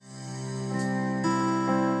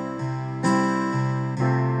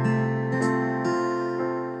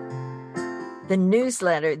the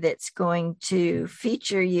newsletter that's going to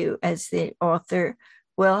feature you as the author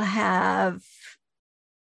will have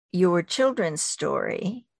your children's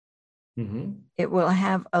story. Mm-hmm. It will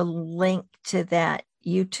have a link to that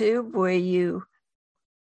YouTube where you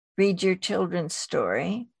read your children's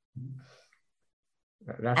story.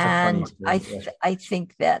 That's a funny And story. Yes. I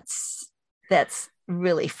think that's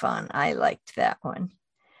really fun. I liked that one.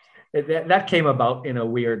 That came about in a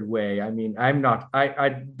weird way. I mean, I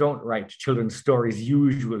don't write children's stories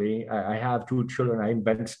usually. I have two children. I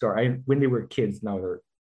invent stories. When they were kids, now they're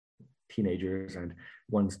teenagers, and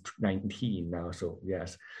one's 19 now. So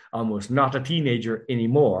yes, almost not a teenager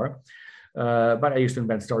anymore. But I used to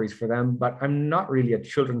invent stories for them. But I'm not really a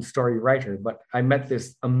children's story writer. But I met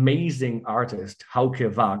this amazing artist, Hauke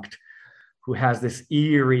Vogt, who has this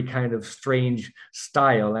eerie kind of strange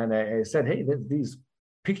style. And I said, hey, these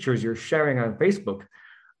pictures you're sharing on Facebook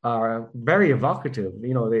are very evocative.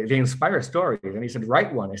 You know, they inspire stories. And he said,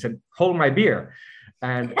 write one. I said, hold my beer.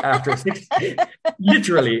 And after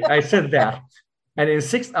literally, I said that. And in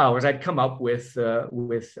 6 hours, I'd come up with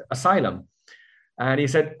Asylum. And he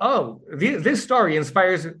said, oh, this story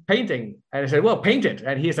inspires painting. And I said, well, paint it.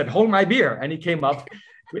 And he said, hold my beer. And he came up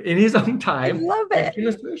in his own time. I love it.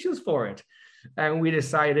 Illustrations for it. And we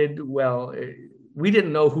decided, well, we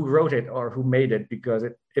didn't know who wrote it or who made it, because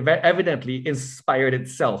it evidently inspired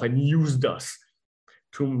itself and used us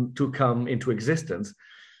to come into existence.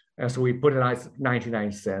 And so we put it on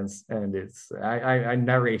 99 cents, and I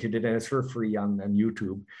narrated it, and it's for free on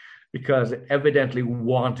YouTube, because it evidently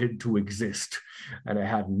wanted to exist, and I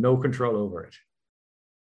had no control over it.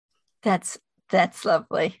 That's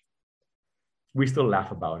lovely. We still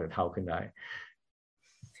laugh about it. How can I?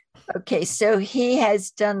 Okay, so he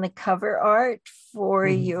has done the cover art for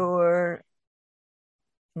your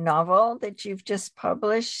novel that you've just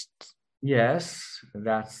published. Yes,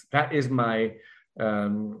 that is my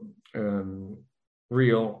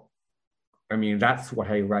real. I mean, that's what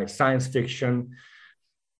I write: science fiction.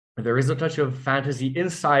 There is a touch of fantasy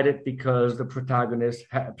inside it because the protagonist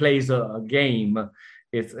plays a game.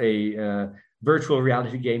 It's a virtual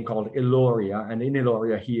reality game called Illoria, and in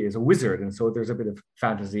Illoria he is a wizard, and so there's a bit of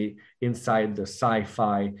fantasy inside the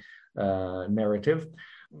sci-fi narrative.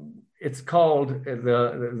 It's called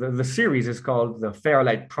the series is called the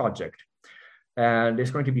Fairlight Project, and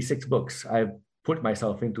it's going to be 6 books. I've put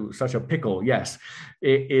myself into such a pickle. Yes,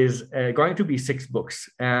 it is going to be 6 books,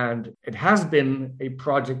 and it has been a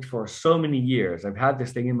project for so many years. I've had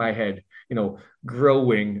this thing in my head,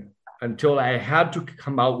 growing, until I had to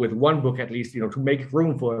come out with 1 book at least, to make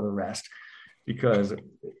room for the rest, because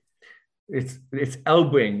it's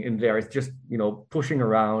elbowing in there. It's just, pushing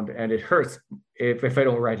around, and it hurts if I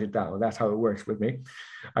don't write it down. That's how it works with me.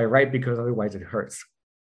 I write because otherwise it hurts.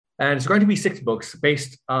 And it's going to be 6 books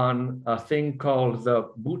based on a thing called the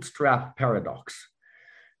bootstrap paradox.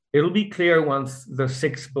 It'll be clear once the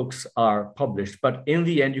 6 books are published, but in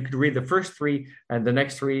the end, you could read the first 3 and the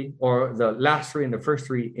next 3, or the last 3 and the first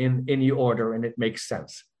 3 in any order, and it makes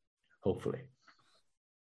sense, hopefully.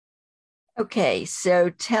 Okay, so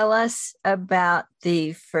tell us about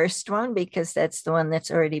the first one, because that's the one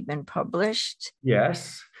that's already been published.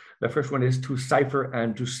 Yes, the first one is To Cipher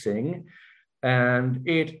and to Sing. And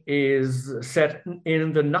it is set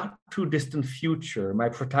in the not too distant future. My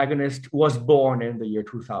protagonist was born in the year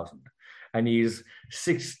 2000, and he's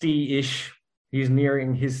 60-ish. He's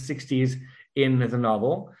nearing his 60s in the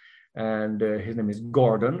novel. And his name is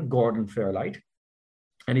Gordon Fairlight.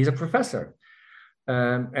 And he's a professor.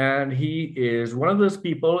 And he is one of those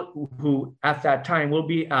people who at that time will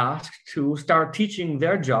be asked to start teaching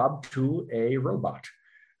their job to a robot,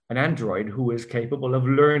 an android who is capable of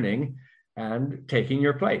learning and taking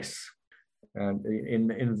your place. And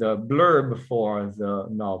in the blurb for the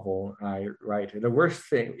novel, I write, the worst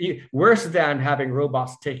thing, worse than having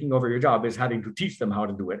robots taking over your job, is having to teach them how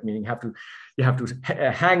to do it, meaning you have to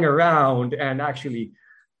hang around and actually,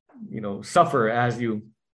 suffer as you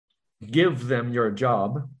give them your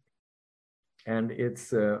job. And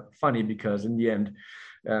it's funny because in the end,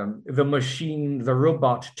 the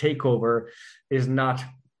robot takeover is not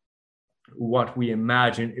what we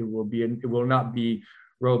imagine it will be. It will not be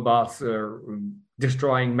robots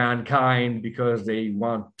destroying mankind because they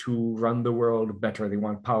want to run the world better. They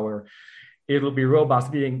want power. It'll be robots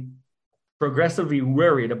being progressively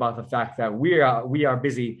worried about the fact that we are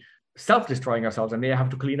busy self-destroying ourselves, and they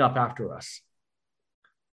have to clean up after us.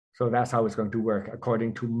 So that's how it's going to work,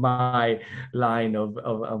 according to my line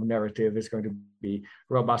of narrative. It's going to be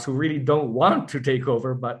robots who really don't want to take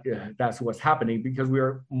over, but that's what's happening because we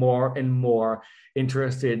are more and more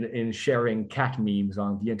interested in sharing cat memes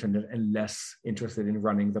on the internet and less interested in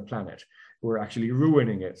running the planet. we're actually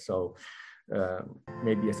ruining it. So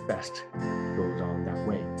maybe it's best it goes on that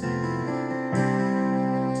way.